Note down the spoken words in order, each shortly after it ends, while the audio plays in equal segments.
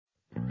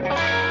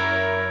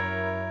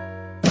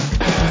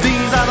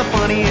the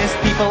funniest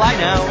people I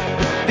know.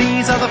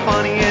 These are the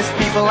funniest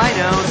people I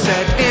know.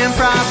 Said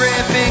improv,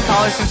 riffing,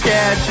 callers some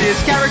sketches,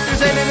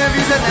 characters and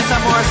interviews, and then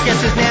some more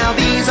sketches. Now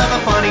these are the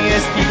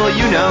funniest people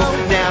you know.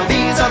 Now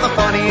these are the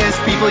funniest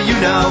people you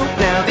know.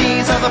 Now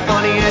these are the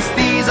funniest,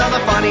 these are the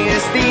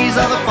funniest, these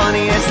are the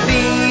funniest,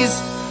 these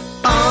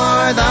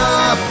are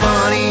the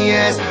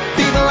funniest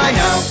people I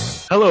know.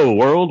 Hello,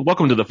 world.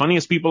 Welcome to the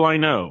funniest people I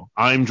know.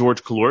 I'm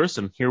George Caloris,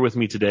 and here with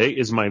me today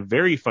is my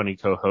very funny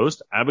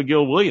co-host,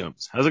 Abigail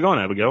Williams. How's it going,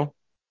 Abigail?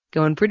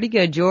 Going pretty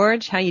good,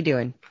 George. How you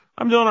doing?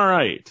 I'm doing all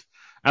right.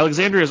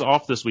 Alexandria is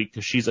off this week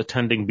because she's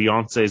attending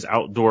Beyonce's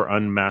outdoor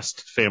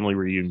unmasked family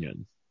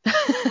reunion.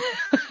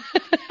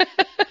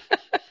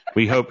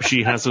 We hope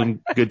she has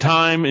some good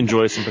time,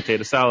 enjoys some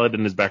potato salad,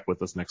 and is back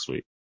with us next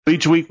week.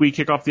 Each week, we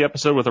kick off the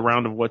episode with a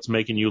round of What's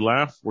Making You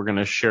Laugh. We're going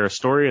to share a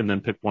story and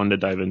then pick one to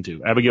dive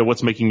into. Abigail,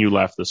 what's making you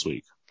laugh this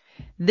week?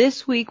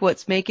 This week,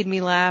 what's making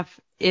me laugh,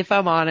 if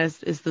I'm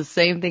honest, is the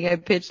same thing I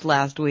pitched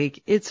last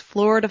week. It's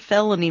Florida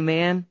felony,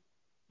 man.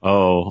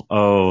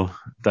 Oh,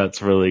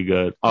 that's really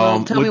good.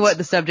 Well, tell me what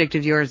the subject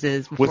of yours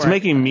is. What's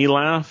making me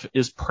laugh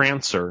is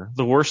Prancer,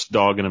 the worst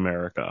dog in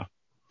America.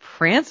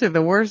 Prancer,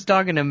 the worst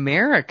dog in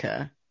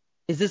America?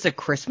 Is this a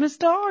Christmas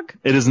dog?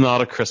 It is not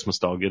a Christmas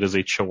dog. It is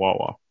a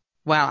Chihuahua.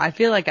 Wow, I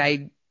feel like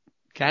I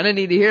kind of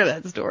need to hear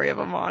that story, if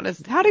I'm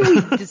honest. How do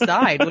we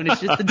decide when it's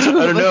just the two of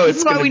us? I don't know. This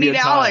is why we need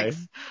Alex.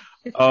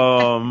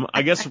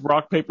 I guess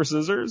rock, paper,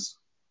 scissors.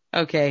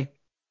 Okay.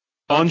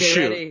 On okay,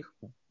 shoot. Ready.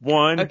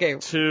 1,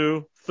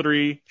 2,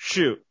 3,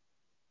 shoot.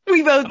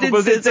 We both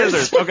did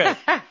scissors. Okay. All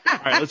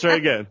right, let's try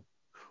again.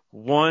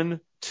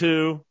 1,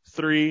 2,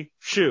 3,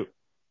 shoot.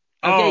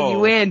 Okay, you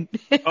win.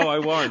 I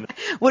won.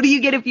 What do you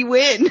get if you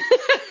win?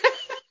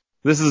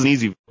 This is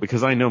easy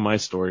because I know my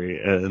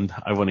story and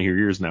I want to hear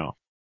yours now.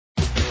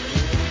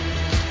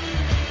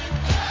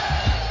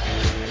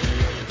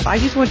 I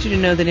just want you to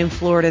know that in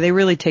Florida, they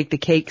really take the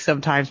cake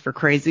sometimes for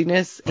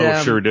craziness.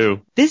 Sure do.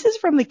 This is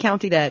from the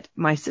county that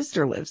my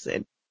sister lives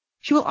in.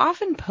 She will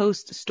often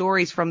post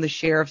stories from the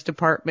sheriff's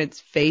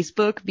department's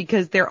Facebook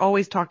because they're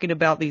always talking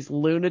about these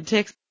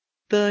lunatics.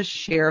 The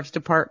sheriff's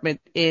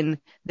department in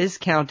this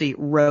county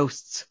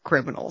roasts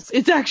criminals.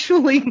 It's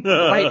actually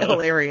quite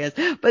hilarious.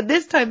 But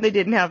this time they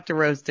didn't have to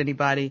roast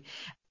anybody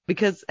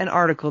because an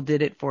article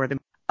did it for them.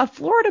 A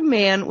Florida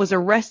man was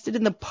arrested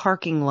in the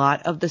parking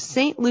lot of the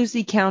St.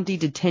 Lucie County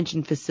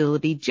Detention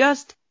Facility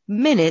just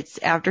minutes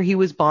after he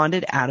was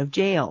bonded out of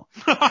jail.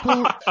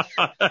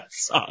 That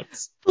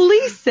sucks.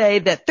 Police say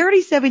that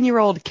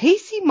 37-year-old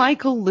Casey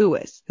Michael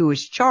Lewis, who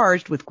was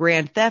charged with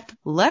grand theft,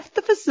 left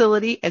the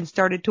facility and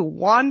started to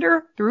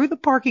wander through the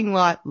parking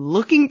lot,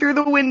 looking through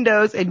the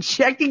windows and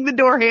checking the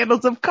door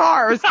handles of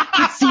cars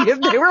to see if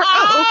they were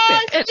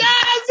open.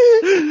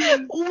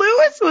 Yes!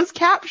 Lewis was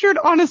captured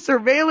on a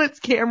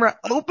surveillance camera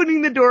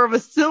opening the door of a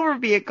silver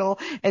vehicle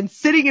and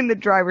sitting in the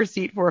driver's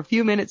seat for a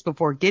few minutes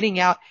before getting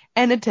out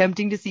and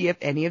attempting to see if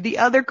any of the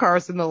other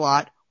cars in the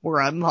lot were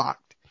unlocked.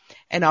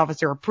 An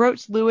officer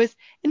approached Lewis,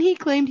 and he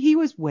claimed he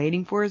was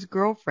waiting for his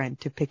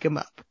girlfriend to pick him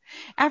up.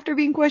 After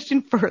being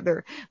questioned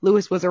further,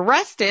 Lewis was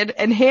arrested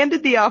and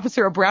handed the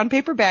officer a brown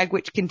paper bag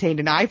which contained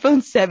an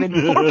iPhone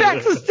 7, 4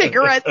 packs of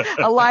cigarettes,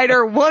 a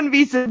lighter, 1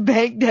 Visa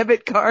bank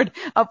debit card,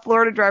 a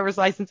Florida driver's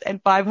license,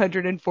 and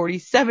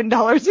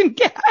 $547 in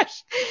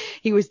cash.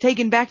 He was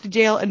taken back to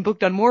jail and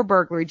booked on more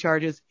burglary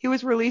charges. He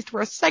was released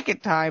for a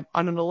second time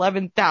on an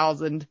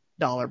 $11,000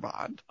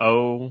 bond.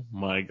 Oh,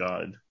 my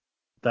God.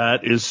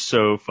 That is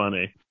so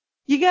funny.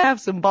 You gotta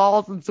have some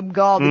balls and some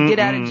gall to get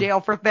out of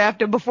jail for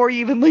theft, and before you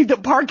even leave the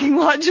parking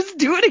lot, just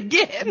do it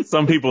again.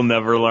 Some people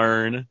never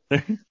learn.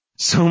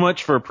 So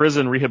much for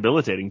prison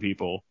rehabilitating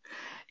people.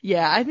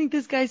 Yeah, I think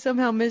this guy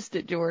somehow missed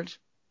it, George.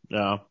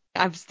 Yeah.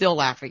 I'm still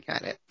laughing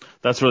at it.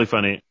 That's really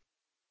funny.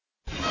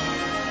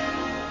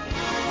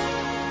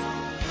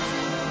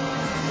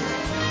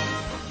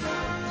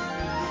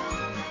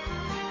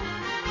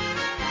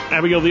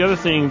 Abigail, the other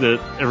thing that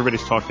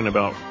everybody's talking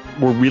about,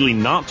 we're really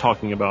not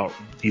talking about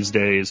these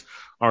days,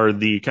 are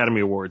the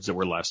Academy Awards that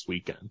were last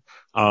weekend.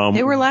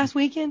 They were last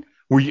weekend?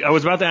 I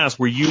was about to ask,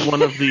 were you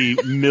one of the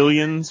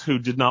millions who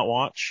did not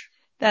watch?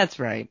 That's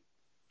right.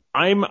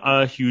 I'm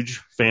a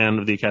huge fan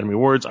of the Academy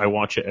Awards. I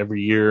watch it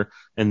every year,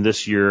 and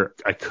this year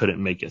I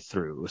couldn't make it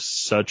through. It was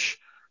such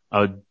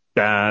a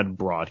bad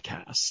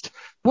broadcast.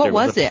 What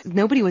was it?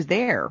 Nobody was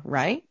there,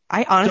 right?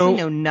 I honestly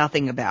know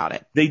nothing about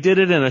it. They did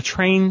it in a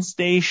train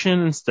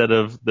station instead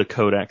of the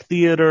Kodak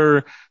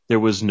Theater. There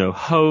was no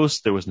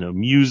host. There was no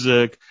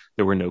music.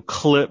 There were no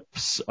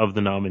clips of the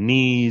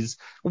nominees.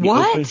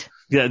 What?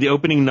 The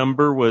opening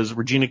number was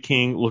Regina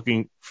King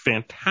looking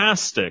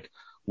fantastic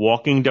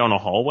walking down a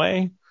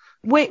hallway.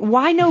 Wait,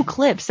 why no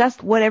clips?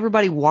 That's what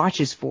everybody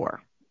watches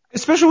for.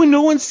 Especially when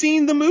no one's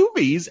seen the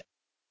movies.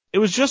 It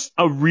was just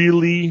a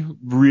really,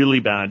 really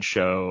bad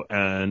show,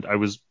 and I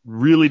was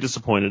really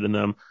disappointed in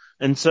them.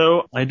 And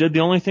so I did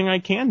the only thing I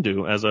can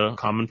do as a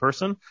common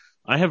person.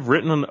 I have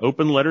written an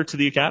open letter to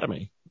the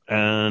Academy.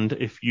 And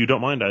if you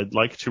don't mind, I'd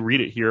like to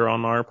read it here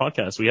on our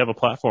podcast. We have a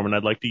platform, and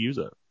I'd like to use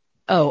it.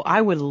 Oh,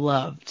 I would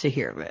love to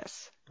hear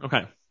this.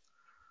 Okay.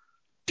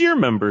 Dear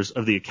members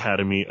of the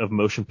Academy of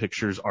Motion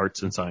Pictures,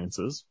 Arts, and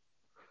Sciences,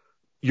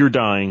 you're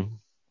dying.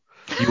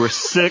 You are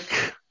sick,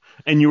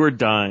 and you are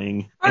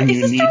dying, and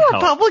you need help. Is this the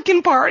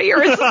Republican Party,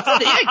 or is this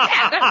the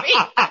Academy?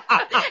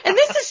 And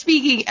this is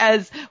speaking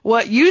as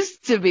what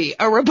used to be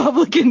a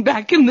Republican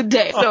back in the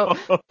day. So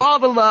all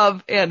the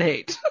love and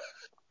hate.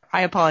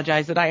 I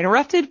apologize that I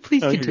interrupted.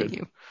 Please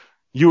continue.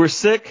 You are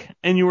sick,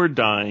 and you are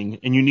dying,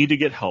 and you need to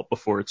get help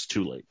before it's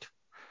too late.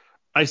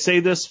 I say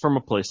this from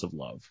a place of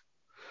love.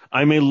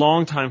 I'm a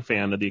longtime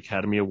fan of the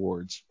Academy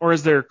Awards, or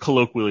as they're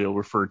colloquially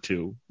referred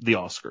to, the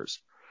Oscars.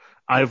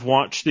 I've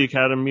watched the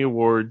Academy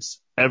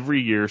Awards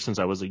every year since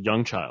I was a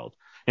young child.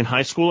 In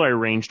high school, I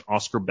arranged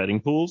Oscar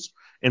betting pools.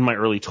 In my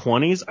early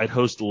 20s, I'd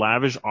host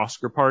lavish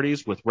Oscar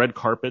parties with red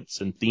carpets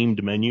and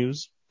themed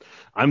menus.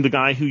 I'm the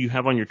guy who you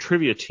have on your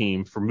trivia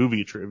team for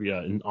movie trivia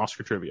and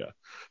Oscar trivia.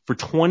 For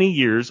 20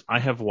 years, I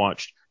have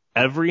watched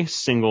every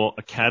single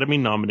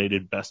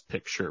Academy-nominated Best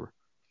Picture.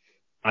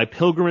 I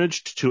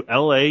pilgrimaged to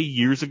LA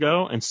years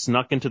ago and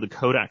snuck into the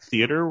Kodak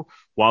Theater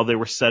while they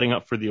were setting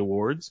up for the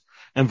awards.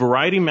 And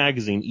Variety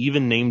magazine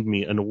even named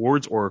me an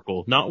awards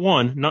oracle, not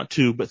 1, not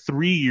 2, but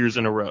 3 years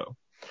in a row.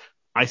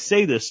 I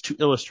say this to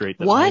illustrate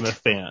that I'm a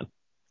fan.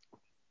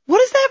 What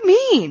does that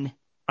mean?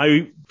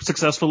 I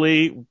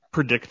successfully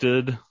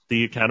predicted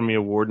the Academy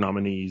Award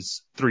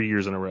nominees 3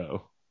 years in a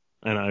row,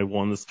 and I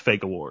won this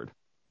fake award.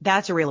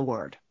 That's a real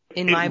award.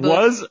 In my book, it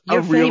was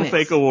a real famous.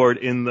 Fake award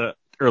in the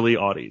early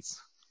aughties.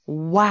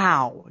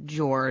 Wow,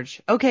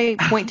 George. Okay,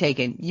 point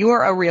taken.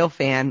 You're a real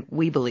fan.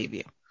 We believe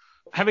you.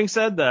 Having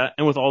said that,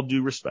 and with all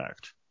due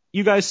respect,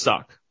 you guys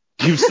suck.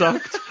 You've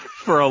sucked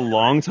for a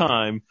long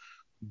time,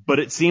 but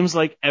it seems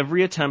like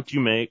every attempt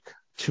you make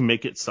to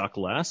make it suck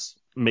less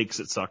makes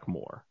it suck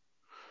more.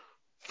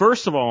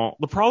 First of all,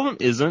 the problem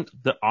isn't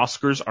that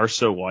Oscars are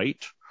so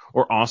white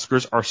or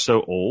Oscars are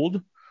so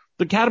old.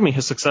 The Academy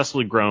has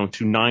successfully grown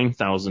to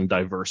 9,000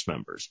 diverse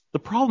members. The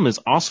problem is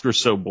Oscars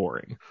so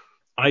boring.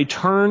 I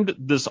turned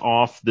this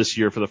off this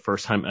year for the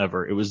first time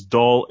ever. It was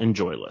dull and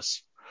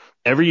joyless.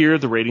 Every year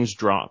the ratings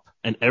drop,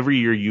 and every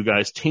year you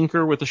guys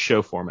tinker with the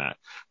show format,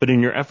 but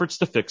in your efforts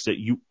to fix it,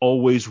 you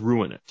always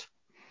ruin it.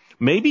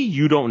 Maybe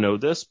you don't know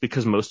this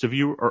because most of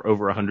you are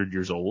over 100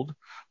 years old,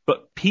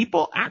 but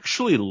people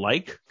actually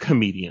like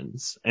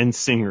comedians and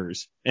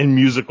singers and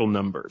musical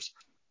numbers.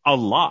 A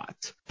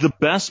lot. The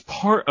best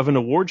part of an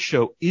award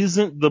show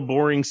isn't the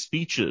boring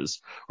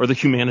speeches or the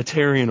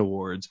humanitarian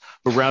awards,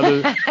 but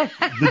rather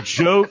the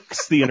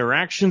jokes, the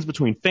interactions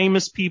between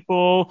famous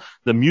people,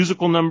 the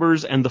musical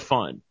numbers, and the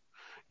fun.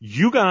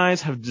 You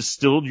guys have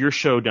distilled your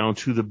show down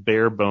to the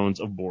bare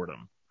bones of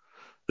boredom.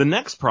 The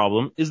next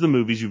problem is the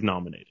movies you've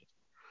nominated.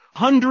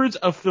 Hundreds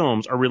of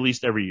films are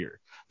released every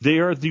year. They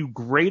are the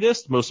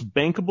greatest, most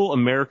bankable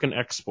American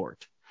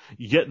export.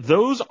 Yet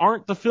those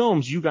aren't the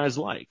films you guys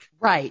like.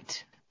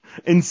 Right.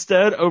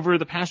 Instead, over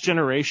the past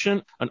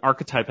generation, an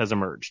archetype has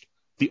emerged,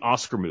 the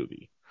Oscar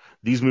movie.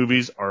 These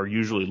movies are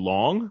usually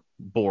long,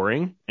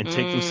 boring, and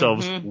take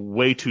themselves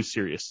way too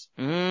serious.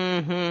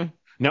 Mm-hmm.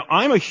 Now,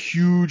 I'm a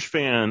huge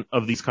fan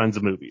of these kinds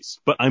of movies,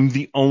 but I'm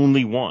the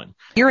only one.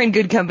 You're in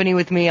good company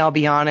with me, I'll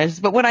be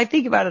honest. But when I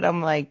think about it,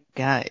 I'm like,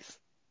 guys.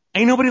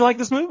 Ain't nobody like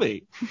this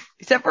movie.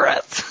 Except for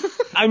us.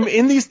 I'm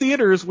in these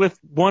theaters with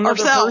one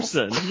Ourselves.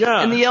 other person.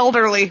 Yeah. And the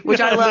elderly, which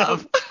I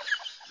love.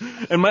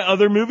 And my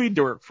other movie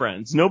dork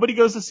friends. Nobody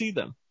goes to see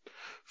them.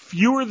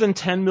 Fewer than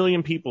 10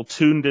 million people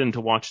tuned in to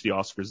watch the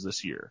Oscars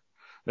this year.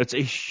 That's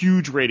a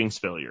huge ratings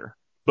failure.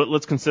 But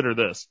let's consider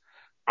this.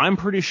 I'm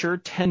pretty sure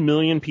 10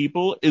 million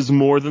people is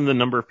more than the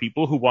number of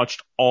people who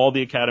watched all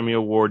the Academy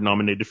Award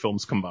nominated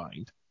films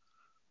combined.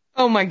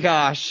 Oh my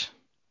gosh.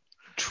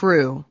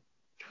 True.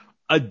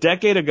 A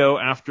decade ago,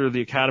 after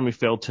the Academy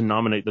failed to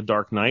nominate The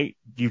Dark Knight,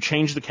 you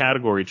changed the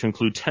category to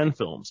include 10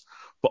 films.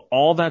 But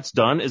all that's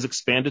done is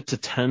expanded to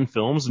 10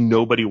 films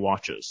nobody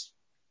watches.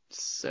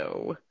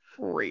 So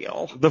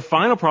real. The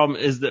final problem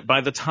is that by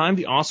the time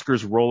the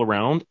Oscars roll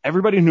around,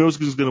 everybody knows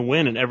who's going to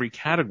win in every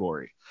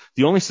category.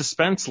 The only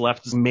suspense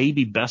left is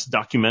maybe Best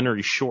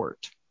Documentary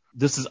Short.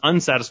 This is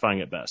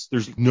unsatisfying at best.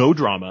 There's no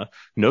drama,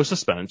 no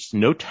suspense,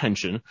 no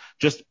tension,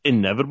 just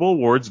inevitable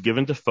awards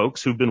given to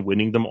folks who've been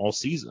winning them all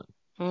season.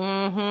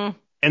 Mm-hmm.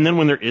 And then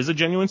when there is a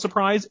genuine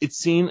surprise, it's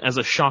seen as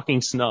a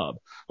shocking snub.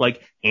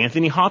 Like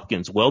Anthony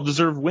Hopkins,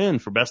 well-deserved win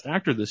for Best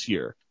Actor this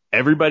year.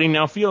 Everybody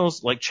now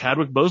feels like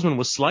Chadwick Boseman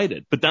was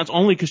slighted, but that's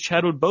only because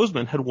Chadwick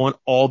Boseman had won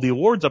all the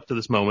awards up to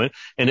this moment,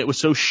 and it was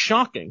so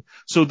shocking.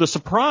 So the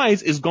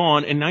surprise is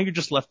gone, and now you're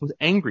just left with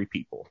angry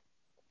people.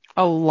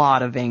 A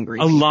lot of angry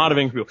people. A lot of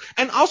angry people.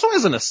 And also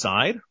as an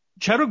aside,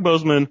 Chadwick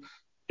Boseman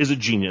is a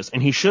genius,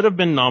 and he should have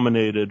been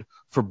nominated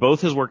for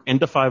both his work in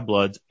Da 5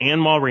 Bloods and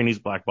Ma Rainey's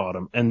Black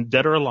Bottom, and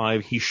Dead or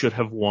Alive, he should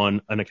have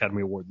won an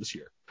Academy Award this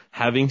year.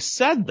 Having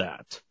said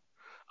that,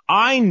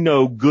 I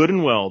know good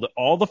and well that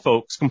all the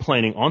folks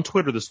complaining on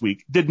Twitter this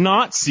week did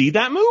not see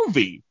that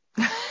movie.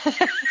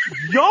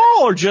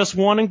 Y'all are just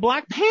wanting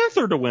Black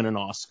Panther to win an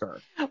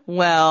Oscar.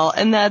 Well,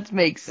 and that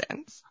makes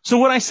sense. So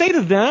what I say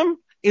to them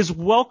is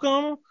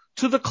welcome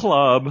to the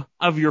club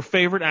of your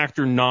favorite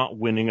actor not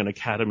winning an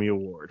Academy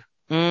Award.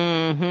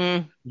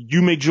 Mm-hmm.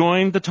 You may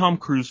join the Tom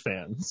Cruise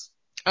fans.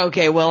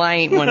 Okay, well, I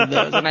ain't one of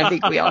those, and I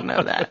think we all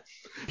know that.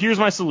 Here's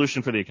my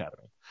solution for the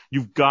Academy.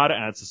 You've got to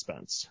add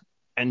suspense,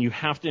 and you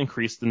have to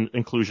increase the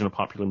inclusion of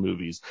popular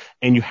movies,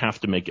 and you have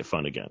to make it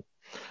fun again.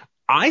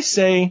 I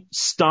say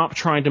stop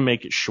trying to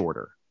make it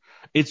shorter.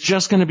 It's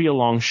just going to be a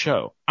long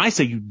show. I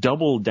say you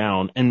double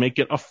down and make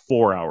it a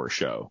 4-hour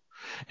show.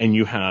 And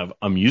you have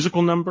a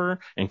musical number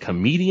and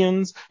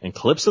comedians and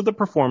clips of the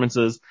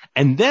performances.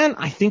 And then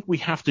I think we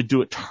have to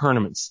do it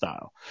tournament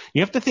style.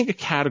 You have to think of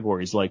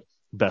categories like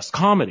best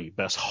comedy,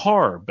 best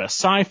horror, best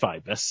sci-fi,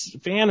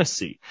 best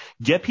fantasy.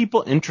 Get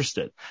people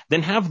interested.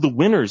 Then have the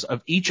winners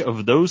of each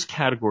of those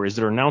categories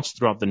that are announced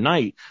throughout the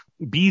night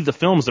be the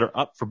films that are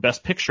up for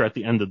best picture at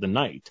the end of the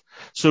night.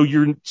 So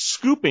you're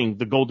scooping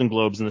the Golden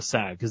Globes and the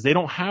SAG because they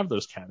don't have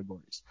those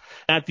categories.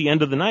 At the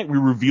end of the night, we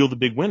reveal the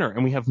big winner,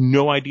 and we have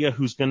no idea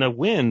who's going to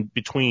win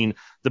between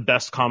the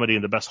best comedy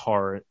and the best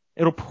horror.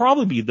 It'll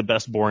probably be the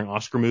best boring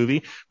Oscar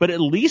movie, but at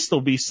least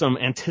there'll be some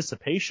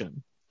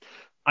anticipation.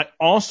 I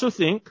also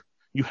think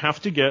you have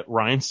to get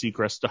Ryan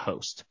Seacrest to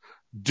host.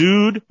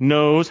 Dude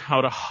knows how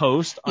to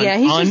host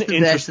an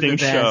uninteresting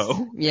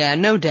show. Yeah,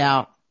 no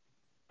doubt.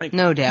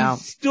 No doubt.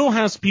 He still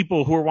has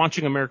people who are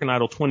watching American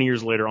Idol 20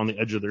 years later on the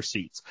edge of their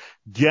seats.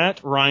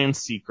 Get Ryan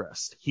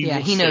Seacrest. He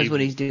knows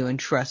what he's doing.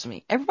 Trust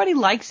me. Everybody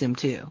likes him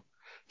too.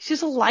 He's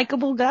just a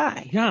likable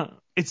guy. Yeah,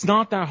 it's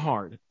not that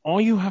hard.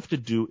 All you have to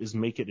do is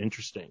make it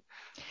interesting.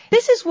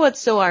 This is what's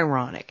so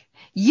ironic.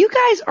 You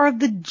guys are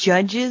the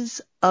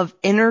judges of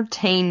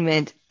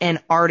entertainment and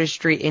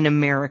artistry in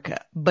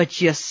America,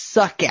 but you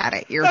suck at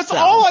it yourself.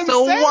 That's all I'm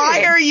saying. So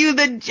why are you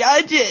the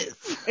judges?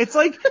 It's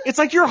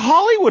like you're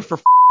Hollywood for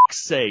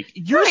sake.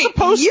 You're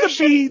supposed to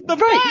be the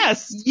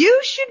best.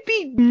 You should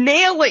be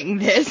nailing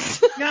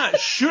this. Yeah, it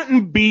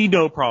shouldn't be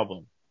no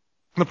problem.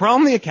 The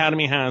problem the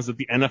Academy has that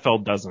the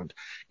NFL doesn't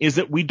is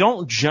that we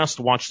don't just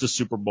watch the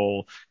Super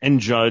Bowl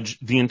and judge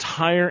the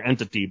entire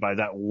entity by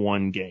that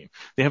one game.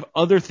 They have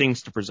other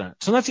things to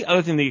present. So that's the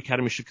other thing the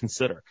Academy should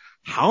consider.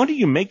 How do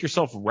you make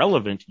yourself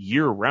relevant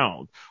year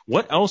round?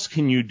 What else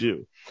can you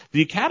do?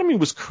 The Academy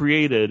was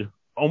created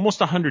almost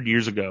 100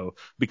 years ago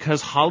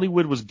because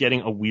Hollywood was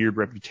getting a weird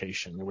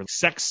reputation. There were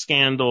sex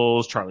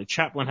scandals. Charlie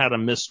Chaplin had a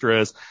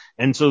mistress.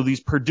 And so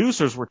these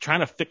producers were trying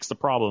to fix the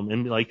problem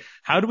and be like,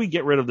 how do we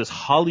get rid of this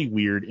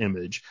Hollyweird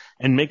image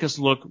and make us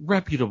look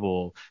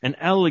reputable and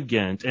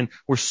elegant? And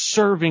we're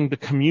serving the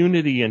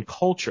community and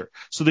culture.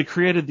 So they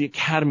created the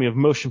Academy of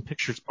Motion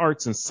Pictures,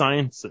 Arts and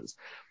Sciences.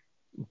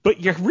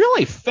 But you're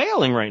really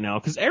failing right now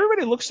because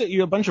everybody looks at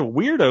you a bunch of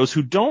weirdos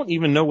who don't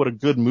even know what a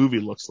good movie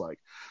looks like.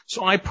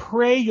 So I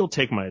pray you'll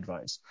take my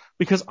advice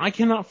because I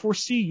cannot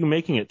foresee you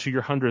making it to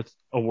your 100th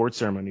award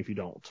ceremony if you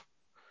don't.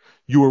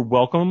 You are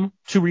welcome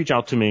to reach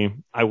out to me.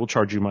 I will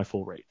charge you my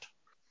full rate.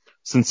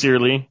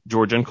 Sincerely,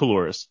 George N.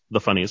 Coulouris, the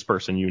funniest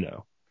person you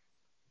know.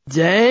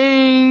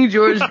 Dang,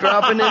 George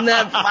dropping in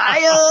that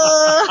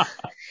fire.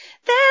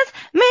 This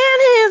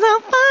man is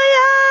on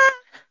fire.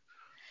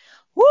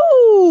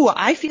 Woo!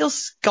 I feel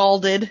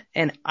scalded,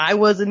 and I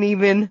wasn't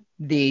even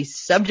the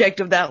subject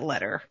of that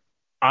letter.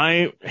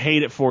 I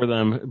hate it for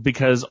them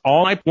because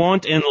all I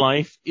want in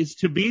life is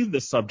to be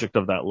the subject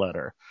of that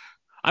letter.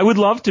 I would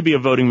love to be a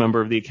voting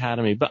member of the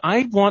Academy, but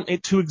I want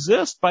it to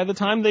exist by the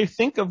time they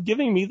think of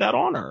giving me that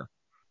honor.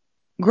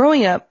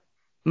 Growing up,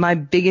 my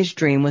biggest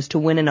dream was to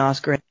win an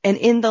Oscar, and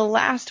in the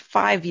last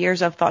 5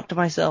 years, I've thought to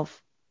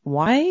myself,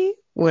 why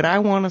would I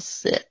want to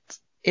sit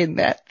in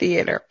that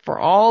theater for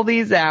all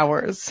these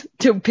hours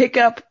to pick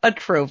up a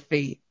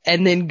trophy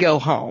and then go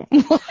home?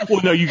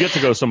 Well, no, you get to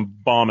go to some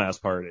bomb-ass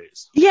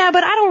parties. Yeah,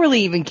 but I don't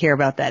really even care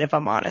about that, if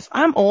I'm honest.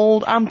 I'm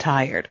old. I'm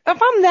tired.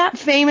 If I'm that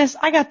famous,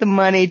 I got the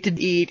money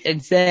to eat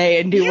and say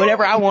and do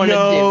whatever I want to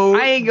do.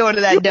 I ain't going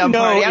to that dumb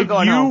party. I'm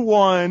going home. If you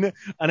won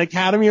an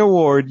Academy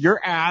Award,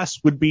 your ass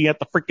would be at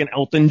the freaking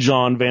Elton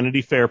John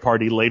Vanity Fair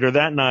party later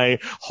that night,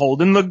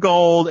 holding the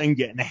gold and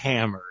getting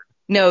hammered.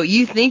 No,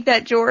 you think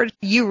that, George?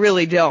 You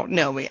really don't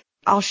know me.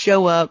 I'll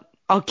show up.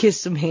 I'll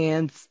kiss some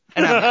hands.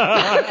 And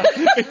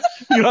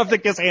you have to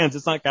kiss hands.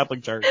 It's not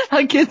Catholic Church.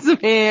 I'll kiss some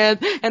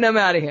hands and I'm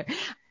out of here.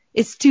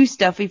 It's too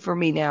stuffy for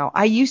me now.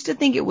 I used to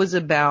think it was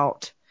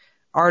about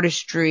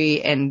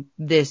artistry and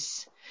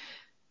this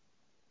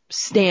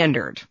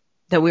standard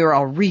that we were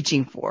all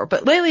reaching for.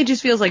 But lately it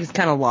just feels like it's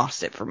kind of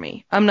lost it for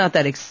me. I'm not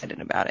that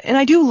excited about it. And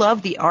I do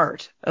love the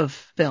art of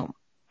film.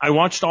 I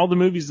watched all the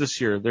movies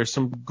this year. There's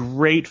some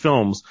great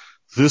films.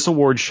 This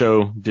award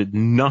show did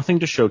nothing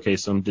to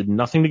showcase them, did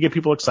nothing to get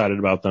people excited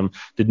about them,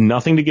 did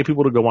nothing to get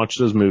people to go watch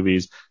those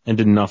movies, and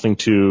did nothing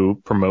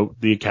to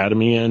promote the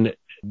Academy and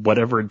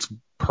whatever its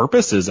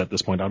purpose is at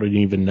this point. I don't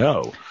even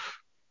know.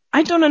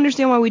 I don't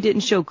understand why we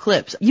didn't show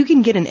clips. You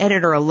can get an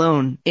editor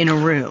alone in a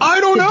room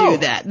to do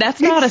that.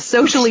 That's not a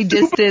socially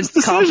distanced,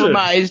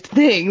 compromised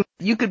thing.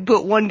 You could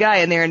put one guy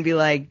in there and be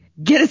like,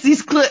 get us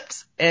these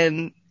clips,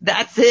 and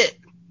that's it.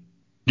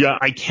 Yeah,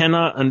 I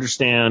cannot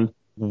understand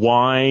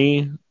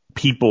why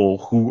people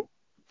who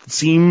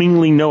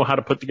seemingly know how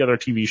to put together a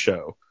TV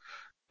show.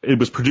 It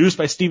was produced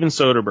by Steven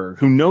Soderbergh,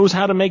 who knows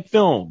how to make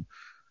film.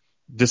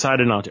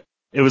 decided not to.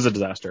 It was a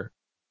disaster.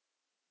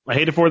 I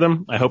hate it for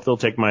them. I hope they'll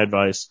take my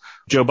advice.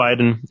 Joe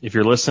Biden, if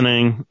you're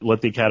listening,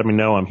 let the Academy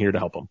know I'm here to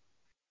help them.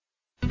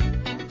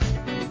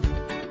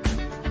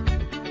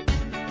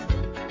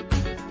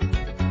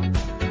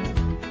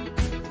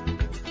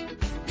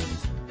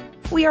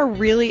 We are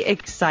really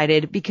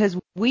excited because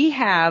we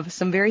have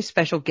some very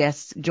special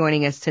guests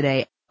joining us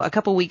today. A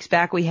couple weeks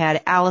back, we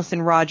had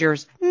Allison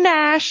Rogers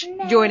Nash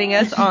joining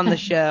us on the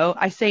show.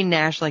 I say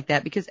Nash like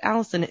that because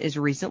Allison is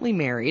recently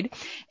married,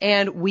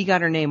 and we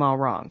got her name all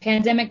wrong.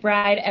 Pandemic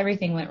bride,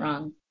 everything went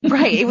wrong.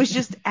 Right. It was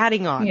just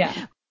adding on. Yeah.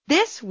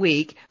 This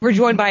week, we're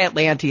joined by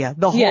Atlantia,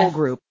 the whole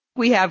group.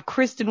 We have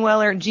Kristen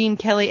Weller, Gene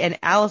Kelly, and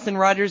Allison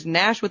Rogers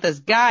Nash with us.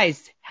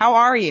 Guys, how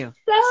are you?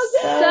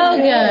 So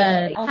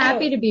good.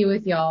 Happy to be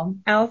with y'all.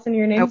 Allison,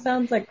 your name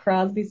sounds like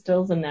Crosby,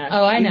 Stills, and Nash.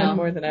 Oh, I know. Even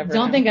more than ever.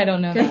 Don't think I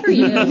don't know. Good for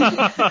you.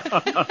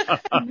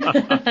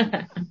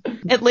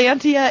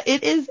 Atlantia,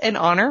 it is an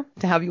honor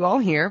to have you all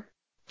here.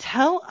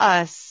 Tell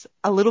us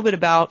a little bit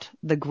about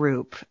the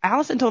group.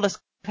 Allison told us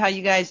how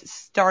you guys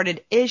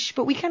started-ish,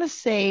 but we kind of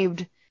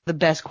saved the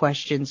best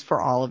questions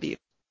for all of you.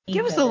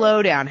 Give us the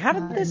lowdown. How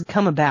did this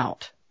come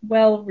about?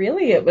 Well,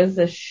 really, it was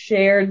a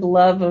shared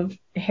love of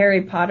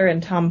Harry Potter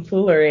and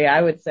tomfoolery,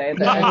 I would say,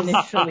 that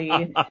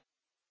initially...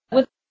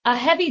 With a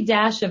heavy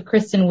dash of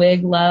Kristen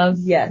Wiig love.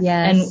 Yes.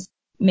 And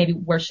maybe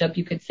worship,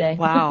 you could say.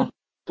 Wow.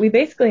 We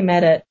basically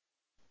met at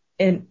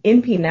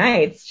Impy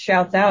Nights.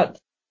 Shouts out.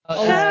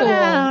 Shout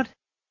out.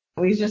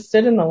 We just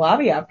stood in the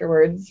lobby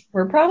afterwards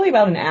for probably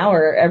about an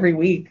hour every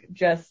week,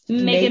 just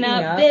making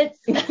up bits,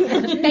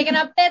 making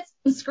up bits,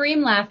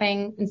 scream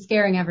laughing and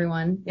scaring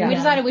everyone. Yeah. And we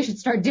decided we should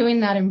start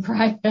doing that in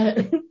private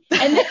and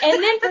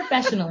then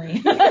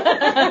professionally.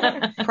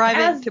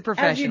 Private to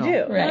professional. As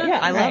you do. Right. Yeah,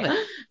 I love it.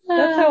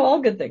 That's how all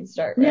good things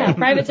start. Right? Yeah,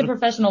 private to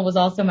professional was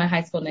also my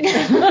high school nickname.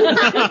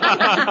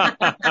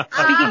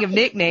 Speaking of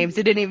nicknames,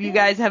 did any of you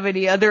guys have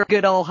any other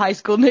good old high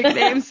school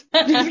nicknames?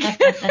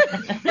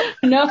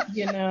 No,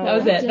 You know. that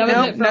was it.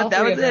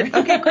 That was it.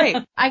 Okay, great.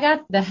 I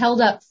got the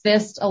held up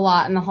fist a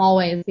lot in the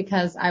hallways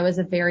because I was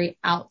a very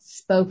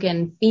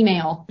outspoken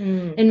female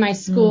in my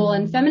school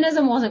and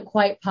feminism wasn't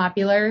quite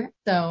popular.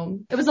 So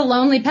it was a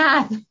lonely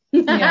path.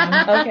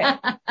 Yeah. Okay.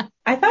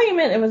 I thought you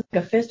meant it was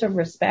like a fist of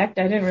respect.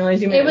 I didn't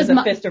realize you meant it was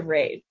a fist of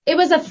rage. It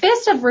was a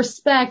fist of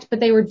respect, but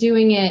they were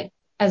doing it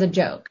as a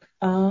joke.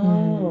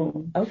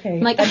 Oh, okay.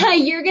 Like,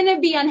 you're going to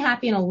be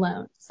unhappy and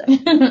alone. So.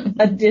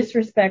 A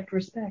respect.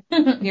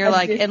 You're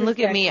like, and look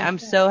at me, I'm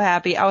so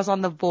happy. I was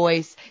on The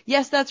Voice.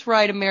 Yes, that's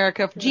right,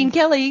 America. Gene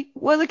Kelly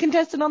was a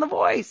contestant on The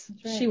Voice.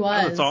 Right. She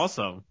was. That's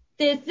awesome.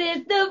 This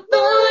is The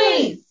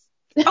Voice.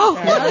 Oh,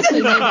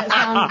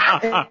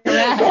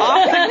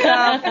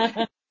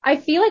 I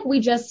feel like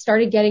we just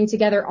started getting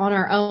together on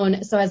our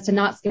own so as to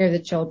not scare the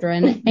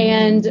children.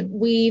 And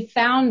we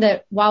found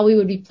that while we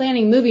would be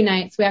planning movie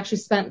nights, we actually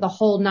spent the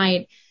whole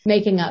night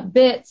making up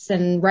bits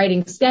and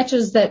writing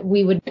sketches that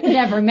we would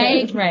never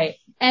make. Right.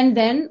 And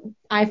then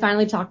I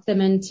finally talked them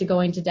into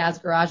going to Dad's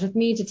Garage with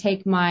me to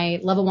take my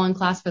level 1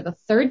 class for the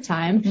 3rd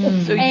time.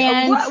 So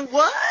And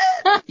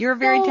what? You're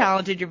very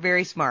talented. You're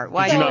very smart.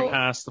 Why Did you not? not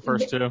pass the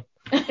first two?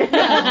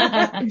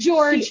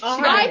 George,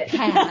 I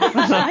passed.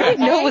 I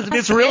didn't know it was.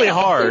 It's really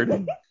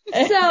hard.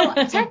 So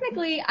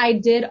technically I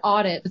did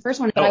audit the first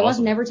one, but I was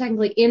never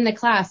technically in the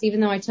class, even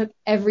though I took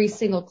every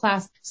single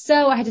class.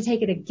 So I had to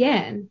take it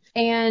again.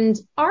 And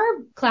our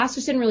class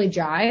just didn't really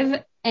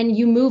jive. And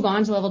you move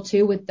on to level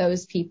 2 with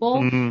those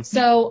people. Mm-hmm.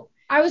 So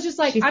I was just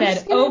like, she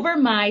said, over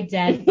my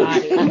dead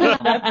body.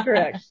 That's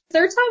correct.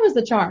 3rd time was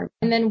the charm.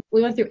 And then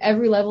we went through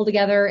every level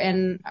together.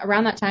 And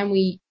around that time,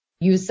 we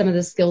used some of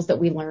the skills that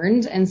we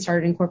learned and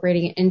started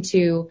incorporating it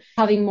into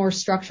having more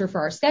structure for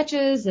our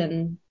sketches.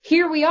 And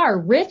here we are,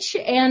 rich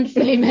and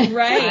famous.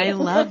 Right. I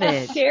love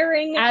it.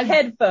 Sharing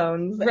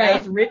headphones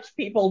as rich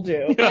people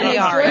do. They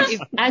are.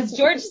 As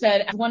George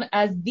said,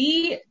 as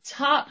the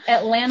top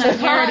Atlanta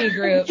parody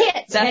group.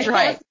 That's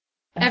right.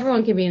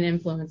 Everyone can be an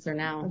influencer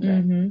now.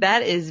 Mm-hmm.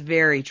 That is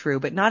very true,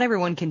 but not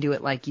everyone can do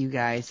it like you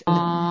guys.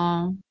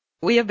 Aww.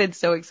 We have been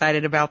so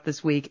excited about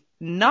this week,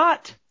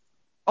 not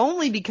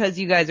only because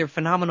you guys are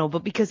phenomenal,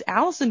 but because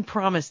Allison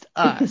promised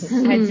us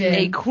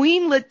a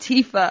Queen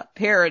Latifah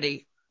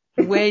parody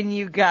when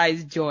you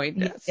guys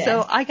joined us. Yes.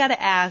 So I got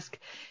to ask,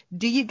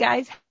 do you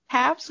guys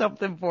have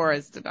something for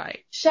us tonight?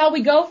 Shall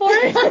we go for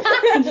it?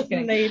 I'm just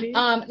kidding. Lady.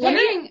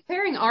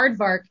 Pairing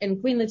Aardvark and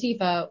Queen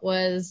Latifah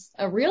was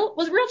a real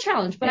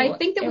challenge, but I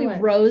think that we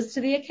rose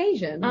to the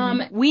occasion.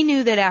 We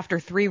knew that after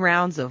 3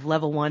 rounds of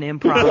level 1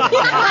 improv,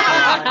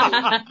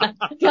 I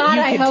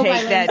hope take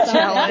I that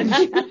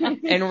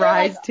challenge and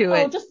rise to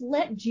it.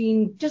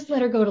 Just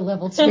let her go to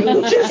level 2.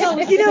 We're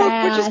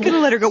just going to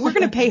let her go. We're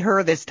going to pay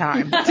her this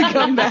time to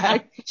come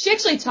back. She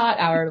actually taught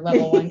our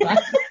level 1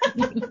 class.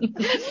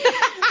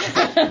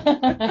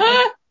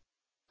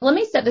 Let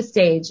me set the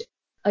stage.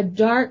 A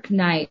dark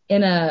night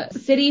in a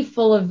city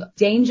full of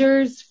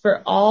dangers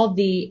for all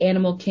the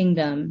animal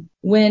kingdom,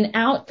 when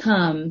out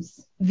comes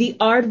the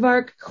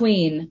Aardvark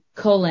Queen,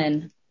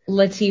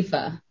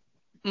 Latifah.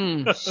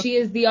 She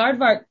is the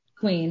Aardvark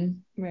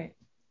Queen. Right.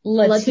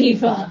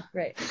 Latifah.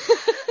 Right.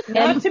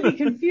 Not to be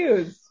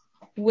confused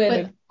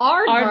with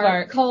But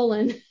aardvark,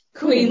 Aardvark.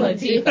 Queen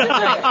Latifah.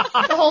 Right.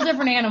 It's a whole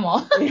different animal.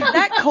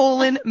 That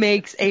colon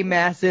makes a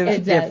massive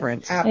It does.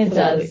 difference. Absolutely. It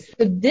does.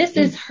 So this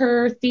is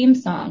her theme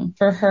song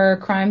for her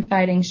crime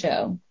fighting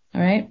show.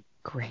 All right.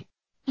 Great.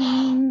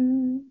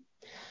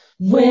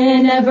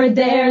 Whenever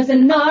there's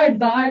an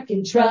aardvark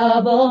in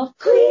trouble,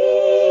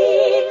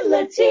 Queen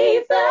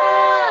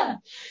Latifah,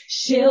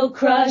 she'll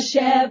crush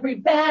every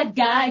bad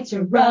guy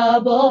to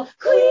rubble.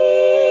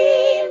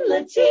 Queen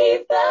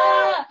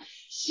Latifah,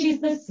 she's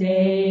the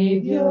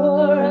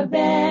savior of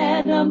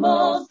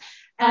animals.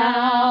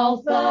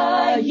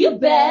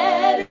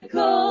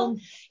 Alphabetical,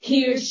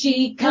 here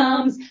she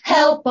comes,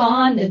 help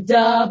on the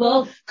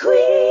double. Queen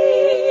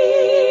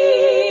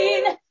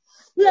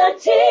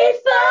Latifah.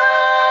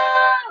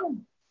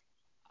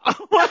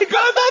 Oh my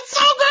God, that's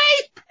so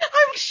great!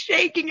 I'm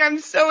shaking. I'm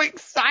so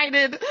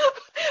excited.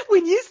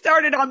 When you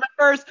started on the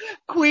first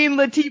Queen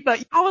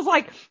Latifah, I was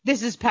like,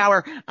 this is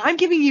power. I'm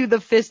giving you the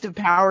fist of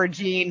power,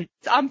 Gene.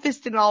 I'm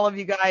fisting all of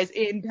you guys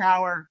in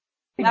power.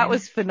 That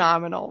was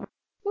phenomenal.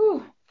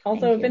 Whew.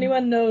 Also, Thank if you.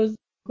 anyone knows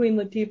Queen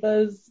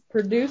Latifah's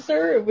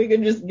producer, if we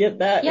could just get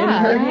that in Yeah.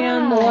 her Yeah.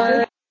 hand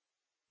more.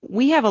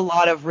 We have a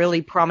lot of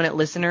really prominent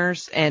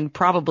listeners, and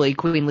probably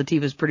Queen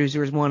Latifah's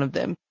producer is one of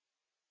them.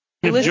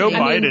 If Listen, Joe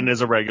I mean, Biden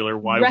is a regular,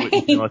 why Right.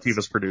 wouldn't he be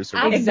Latifah's producer?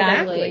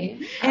 Exactly.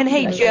 And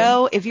hey, Absolutely.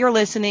 Joe, if you're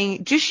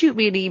listening, just shoot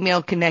me an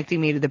email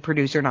connecting me to the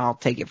producer, and I'll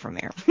take it from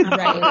there.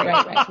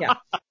 Right. Yeah.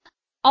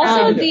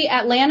 Also, the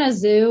Atlanta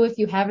Zoo, if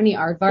you have any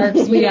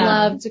aardvarks, we'd Yeah.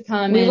 love to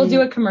come We and will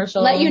do a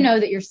commercial. let you know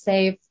that you're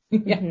safe.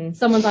 Mhm.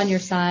 Someone's on your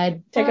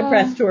side. Take a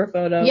press tour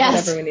photo, Yes.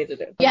 whatever we need to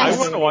do. Yes. I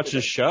want to watch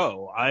this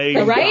show.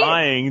 I'm Right?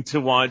 dying to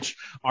watch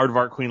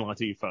Aardvark Queen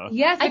Latifah.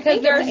 Yes, I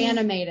because think it's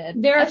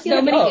animated. there I are feel so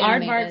like many it's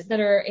aardvarks animated. that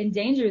are in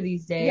danger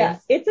these days. Yeah,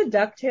 it's a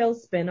DuckTales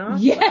spinoff.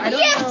 Yes. I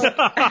don't know.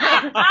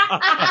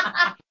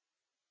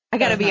 I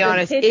gotta be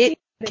honest, It's it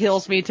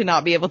kills me to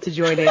not be able to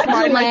join it.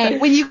 Lame.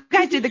 When you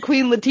guys did the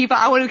Queen Latifah,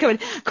 I wanted to come in,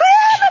 Queen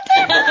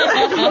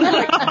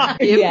Latifah!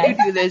 If Yes.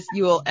 you do this,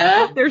 you will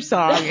F up their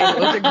song, and it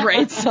was a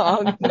great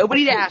song.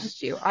 Nobody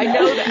asked you. I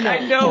know that. I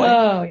know it.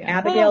 Oh, yeah.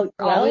 Abigail,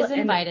 You're always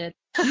and invited.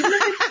 even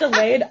if it's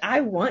delayed,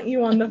 I want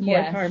you on the fourth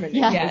Yes. harmony.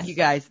 Yes. Thank you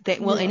guys.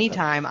 Well,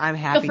 anytime, I'm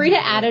happy. Feel free to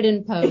do add it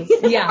in post.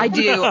 Yeah. I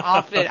do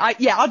often.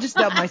 I'll just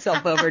dub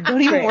myself over.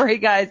 Don't even Great. worry,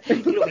 guys.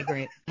 It'll be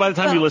great. By the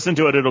time you listen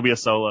to it, it'll be a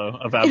solo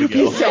of It'll be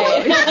Abigail. so.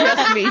 It's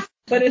just me.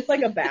 But it's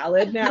like a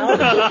ballad now.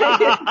 It's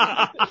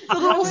a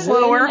little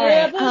slower.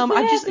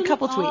 I just a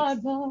couple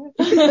tweets.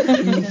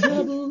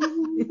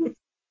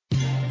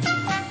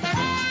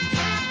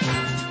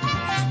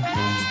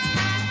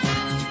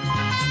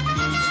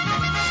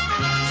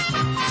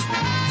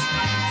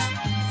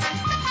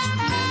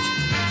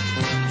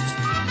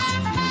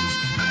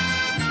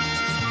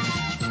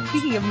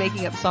 Speaking of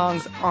making up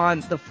songs on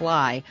the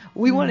fly,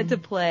 we wanted to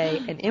play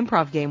an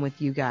improv game with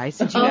you guys,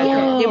 since you guys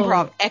are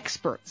improv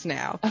experts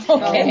now.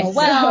 Okay.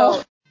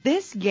 So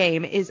this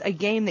game is a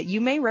game that you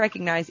may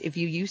recognize if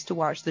you used to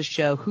watch the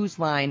show Whose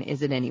Line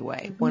Is It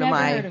Anyway? One Never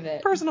of heard my of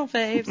it. personal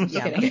faves.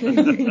 Yeah.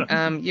 kidding.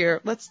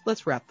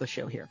 Let's wrap the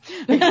show here.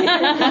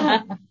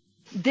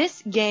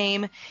 This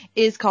game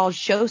is called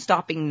Show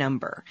Stopping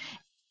Number.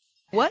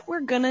 What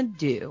we're going to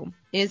do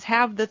is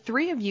have the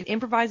three of you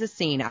improvise a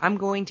scene. I'm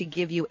going to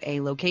give you a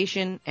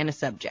location and a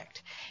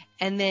subject.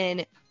 And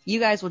then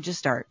you guys will just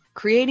start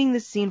creating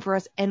this scene for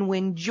us. And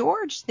when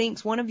George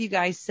thinks one of you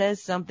guys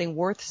says something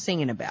worth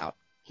singing about,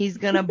 he's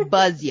going to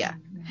buzz you.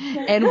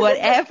 And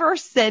whatever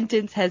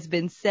sentence has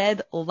been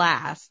said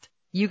last,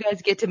 you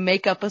guys get to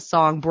make up a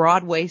song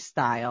Broadway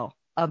style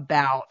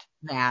about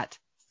that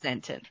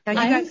sentence. Now,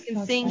 you guys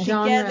can sing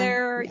Genre.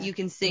 together. You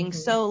can sing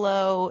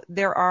solo.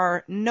 There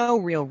are no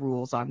real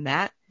rules on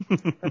that,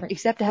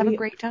 except to have a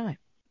great time.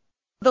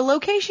 The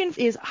location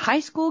is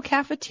high school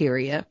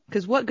cafeteria,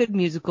 because what good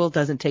musical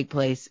doesn't take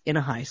place in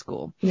a high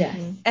school? Yes.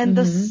 And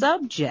the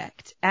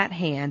subject at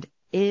hand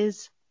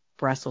is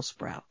Brussels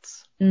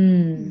sprouts.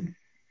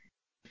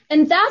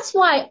 And that's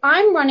why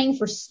I'm running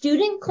for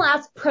student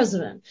class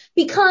president,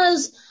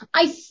 because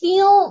I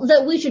feel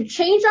that we should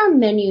change our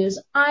menus.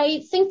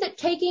 I think that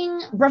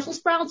taking Brussels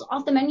sprouts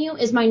off the menu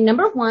is my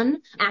number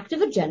one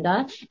active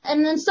agenda,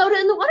 and then soda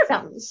in the water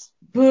fountains.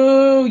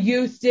 Boo,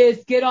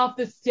 Eustace, get off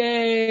the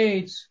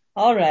stage.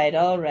 All right.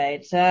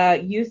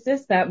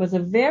 Eustace, that was a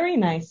very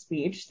nice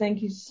speech.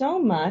 Thank you so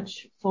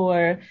much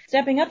for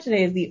stepping up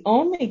today as the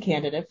only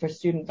candidate for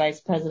student vice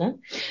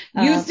president.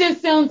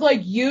 Eustace sounds like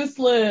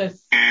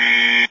useless.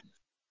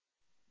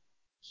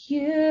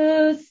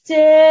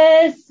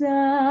 Eustace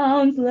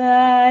sounds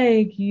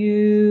like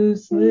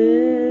useless.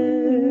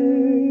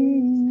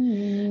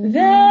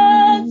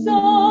 That's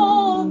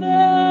all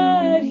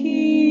that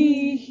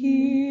he hears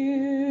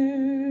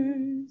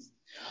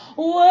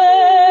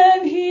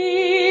when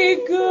he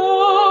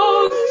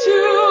goes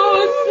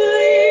to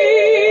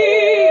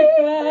sleep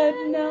at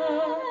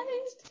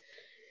night.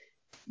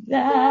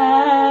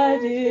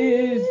 That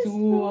is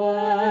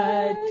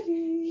what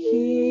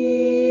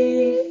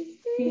he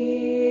fears.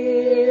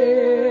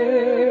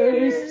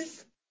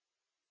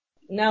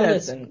 Now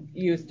listen,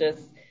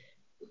 Eustace.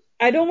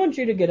 I don't want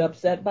you to get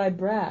upset by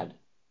Brad,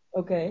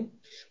 okay?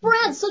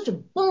 Brad's such a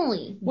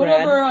bully.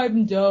 Whatever,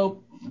 I'm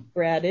dope.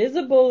 Brad is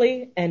a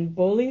bully, and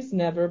bullies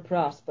never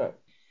prosper.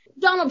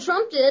 Donald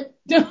Trump did.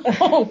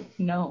 Oh,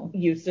 no.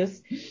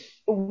 Eustace,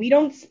 we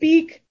don't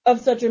speak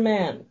of such a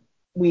man.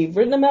 We've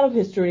written him out of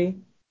history.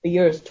 The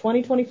year is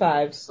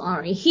 2025.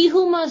 Sorry, he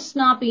who must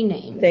not be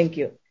named. Thank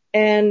you.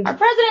 And Our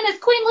president is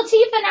Queen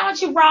Latifah now, and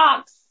she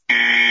rocks.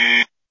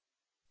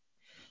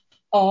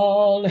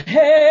 all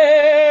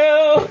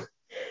hail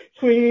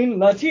Queen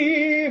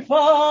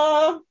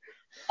Latifah.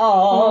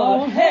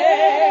 All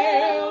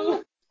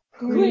hail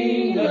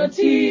Queen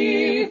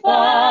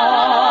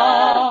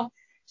Latifah.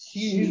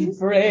 She's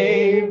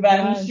brave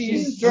and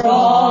she's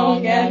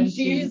strong and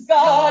she's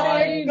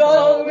got it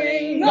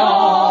going on.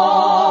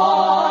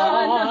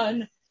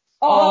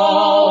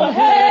 All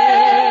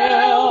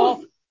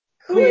hail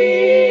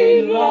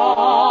Queen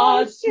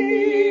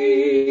Latifah.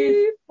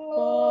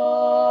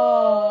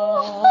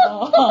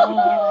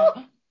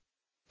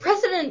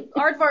 President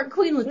Aardvark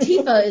Queen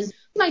Latifah is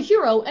my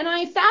hero, and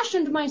I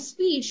fashioned my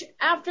speech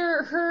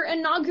after her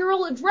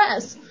inaugural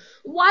address.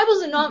 Why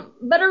was it not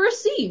better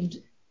received?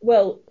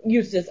 Well,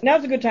 Eustace,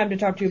 now's a good time to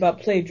talk to you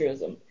about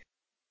plagiarism.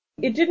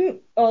 It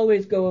didn't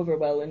always go over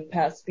well in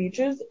past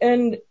speeches,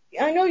 and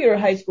I know you're a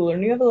high schooler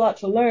and you have a lot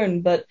to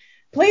learn, but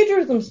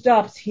plagiarism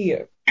stops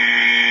here.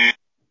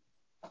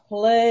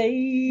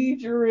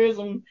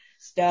 Plagiarism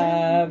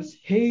stops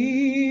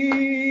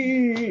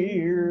here.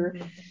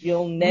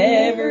 You'll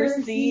never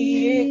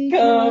see it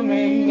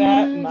coming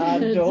at my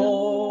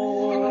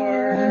door.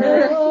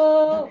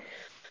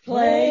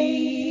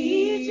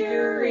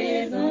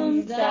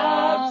 Plagiarism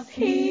stops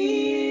here.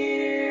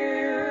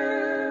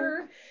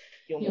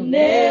 You'll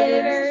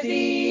never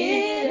see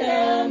it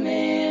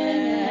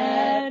coming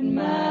at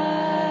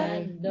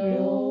my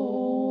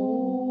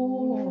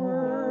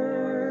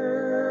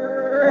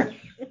door.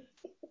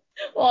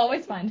 We'll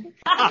always find.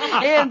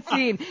 And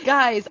scene.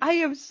 Guys, I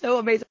am so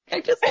amazed.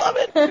 I just love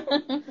it.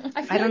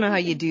 I don't know how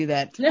you do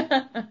that.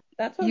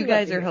 That's what You we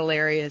guys love are to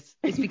hilarious.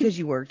 It's because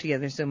you work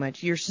together so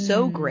much. You're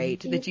so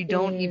great that you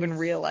don't even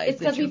realize It's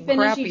that 'cause your we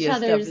finish each crappiest stuff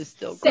other's is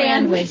still great.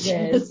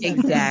 Sandwiches.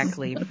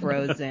 Exactly.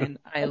 Frozen.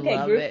 I Okay,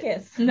 love group it.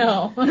 kiss.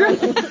 No.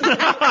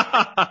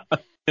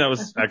 That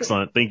was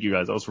excellent. Thank you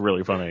guys. That was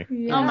really funny.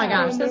 Oh my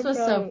gosh, this no was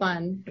so problem.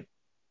 fun.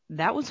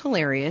 That was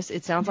hilarious.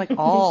 It sounds like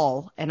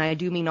all, and I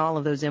do mean all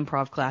of those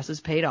improv classes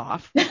paid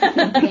off.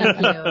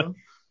 Thank you.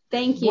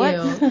 Thank you.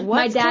 What's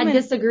My dad coming-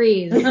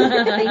 disagrees.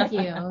 Thank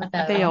you.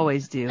 They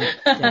always do,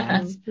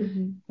 dads.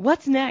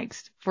 What's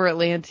next for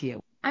Atlantia?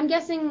 I'm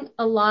guessing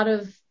a lot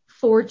of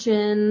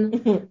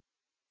fortune,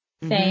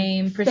 Fame,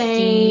 fame.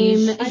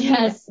 prestige. I mean,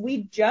 Yes.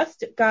 we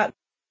just got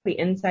the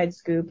inside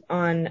scoop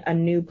on a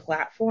new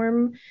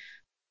platform.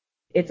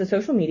 It's a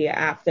social media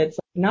app that's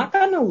not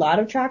gotten a lot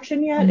of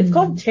traction yet. It's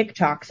called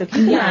TikTok, so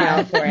keep an eye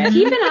out for it.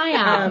 Keep an eye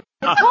out.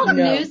 It's called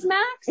no.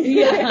 Newsmax.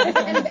 Yeah.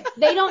 And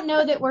they don't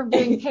know that we're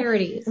doing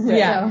parodies.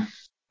 Yeah.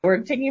 We're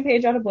taking a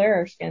page out of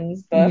Blair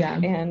Erskine's book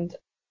Yeah. and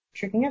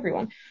tricking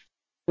everyone.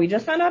 We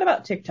just found out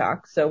about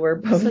TikTok, so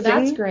we're posting. So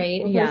that's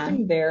great. We're Yeah.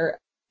 posting there.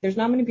 There's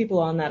not many people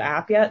on that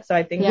app yet, so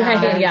I think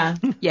Yeah. we're Yeah.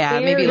 Yeah,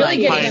 They're maybe really like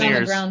getting in on the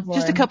pioneers. ground floor.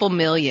 just a couple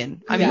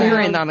million. I mean, Yeah.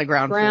 we're in on the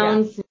ground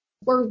floor.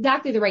 We're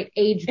exactly the right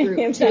age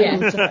group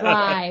to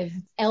thrive.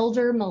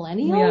 Elder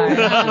millennial. We are.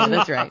 Yeah,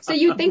 that's right. So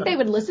you think they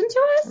would listen to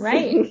us?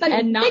 Right. But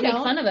And not they make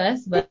don't. fun of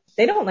us, but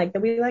They don't like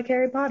that we like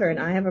Harry Potter, and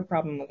I have a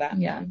problem with that.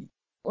 yeah.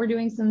 We're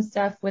doing some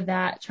stuff with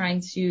that,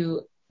 trying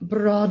to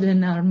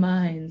broaden our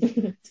minds,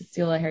 to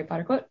steal a Harry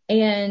Potter quote.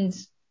 And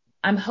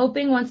I'm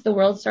hoping once the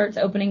world starts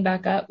opening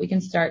back up, we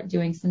can start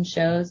doing some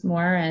shows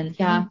more and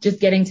just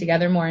getting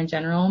together more in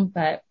general.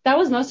 But That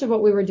was most of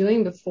what we were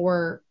doing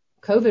before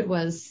COVID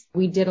was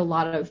we did a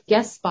lot of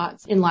guest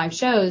spots in live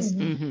shows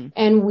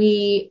and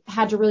we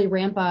had to really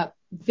ramp up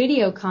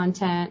video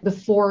content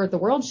before the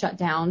world shut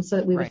down so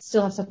that we would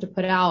still have stuff to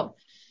put out.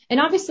 And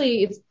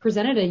obviously it's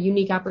presented a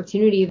unique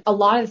opportunity. A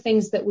lot of the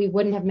things that we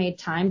wouldn't have made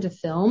time to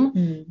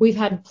film, we've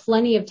had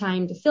plenty of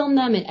time to film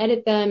them and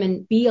edit them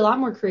and be a lot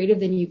more creative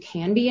than you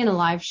can be in a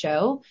live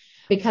show.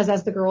 Because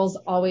as the girls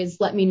always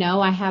let me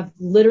know, I have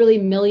literally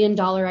 $1 million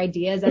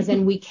ideas, as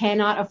in we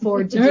cannot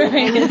afford to do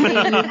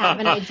anything you have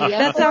an idea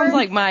That for. sounds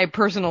like my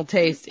personal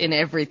taste in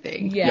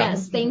everything.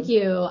 Yes, thank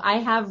you. I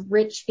have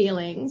rich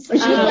feelings.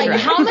 she's like, right.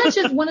 how much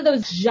is one of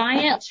those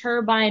giant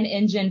turbine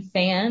engine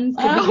fans?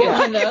 Could we get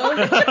one of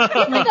those?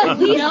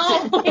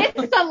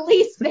 It's the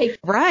least big.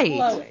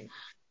 Right.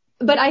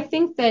 But I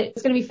think that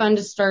it's going to be fun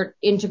to start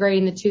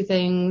integrating the two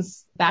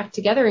things back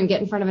together and get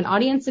in front of an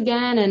audience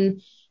again.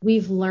 And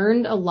we've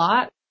learned a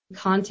lot.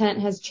 Content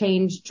has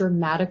changed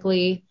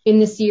dramatically in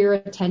this year.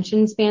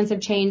 Attention spans have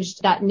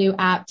changed. That new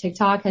app,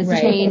 TikTok, has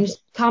changed.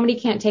 Comedy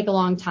can't take a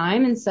long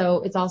time. And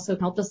so it's also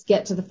helped us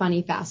get to the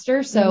funny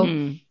faster.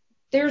 So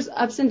there's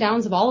ups and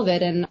downs of all of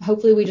it. And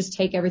hopefully we just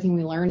take everything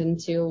we learned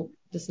into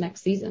this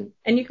next season.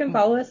 And you can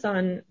follow us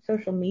on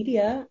social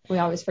media. We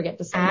always forget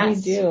to say We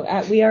that. do.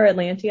 We are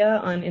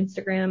Atlantia on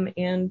Instagram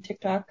and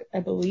TikTok. I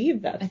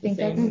believe that's I think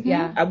the same. that's,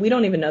 yeah. We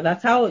don't even know.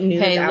 That's how new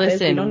this Hey, app is.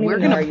 listen, we're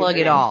going to plug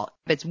it all.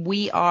 It's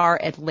We Are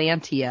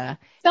Atlantia.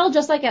 Spelled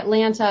just like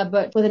Atlanta,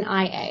 but with an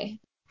IA.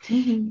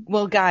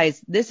 Well,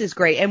 guys, this is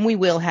great. And we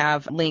will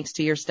have links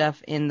to your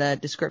stuff in the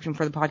description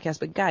for the podcast.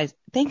 But guys,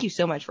 thank you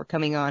so much for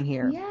coming on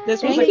here. Yeah.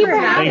 This was Thank you for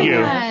having you.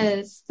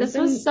 us. This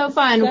was so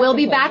fun. such We'll a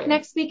be back pleasure.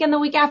 next week and the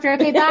week after.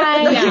 Okay,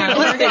 bye. Yeah,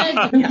 we're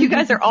gonna You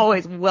guys are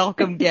always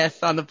welcome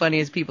guests on the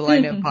Funniest People I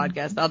Know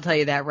podcast. I'll tell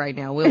you that right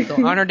now. We'll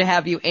feel honored to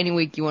have you any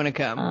week you want to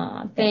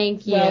come.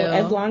 Thank you.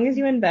 Well, as long as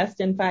you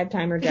invest in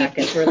 5-timer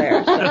jackets, we're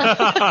there. So.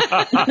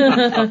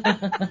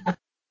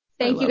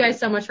 Thank you guys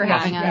so much for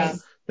having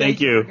us.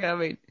 Thank you. for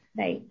coming.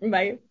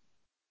 Bye.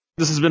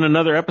 This has been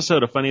another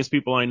episode of Funniest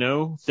People I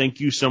Know. Thank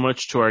you so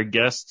much to our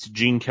guests,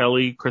 Gene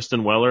Kelly,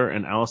 Kristen Weller,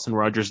 and Allison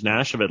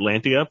Rogers-Nash of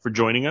Atlantia for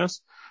joining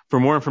us. For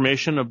more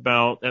information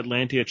about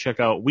Atlantia, check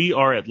out We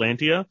Are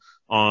Atlantia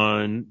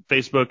on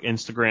Facebook,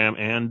 Instagram,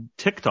 and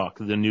TikTok,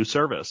 the new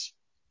service.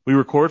 We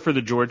record for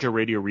the Georgia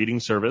Radio Reading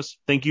Service.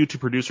 Thank you to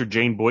producer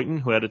Jane Boynton,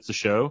 who edits the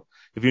show.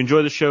 If you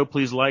enjoy the show,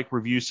 please like,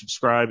 review,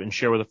 subscribe, and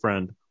share with a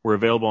friend. We're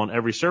available on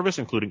every service,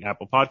 including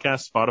Apple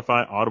Podcasts,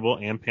 Spotify, Audible,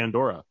 and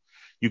Pandora.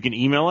 You can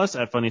email us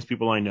at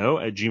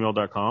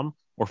funniestpeopleiknow@gmail.com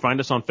or find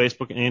us on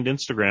Facebook and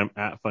Instagram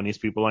at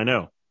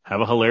funniestpeopleiknow.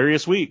 Have a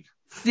hilarious week.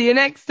 See you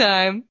next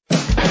time.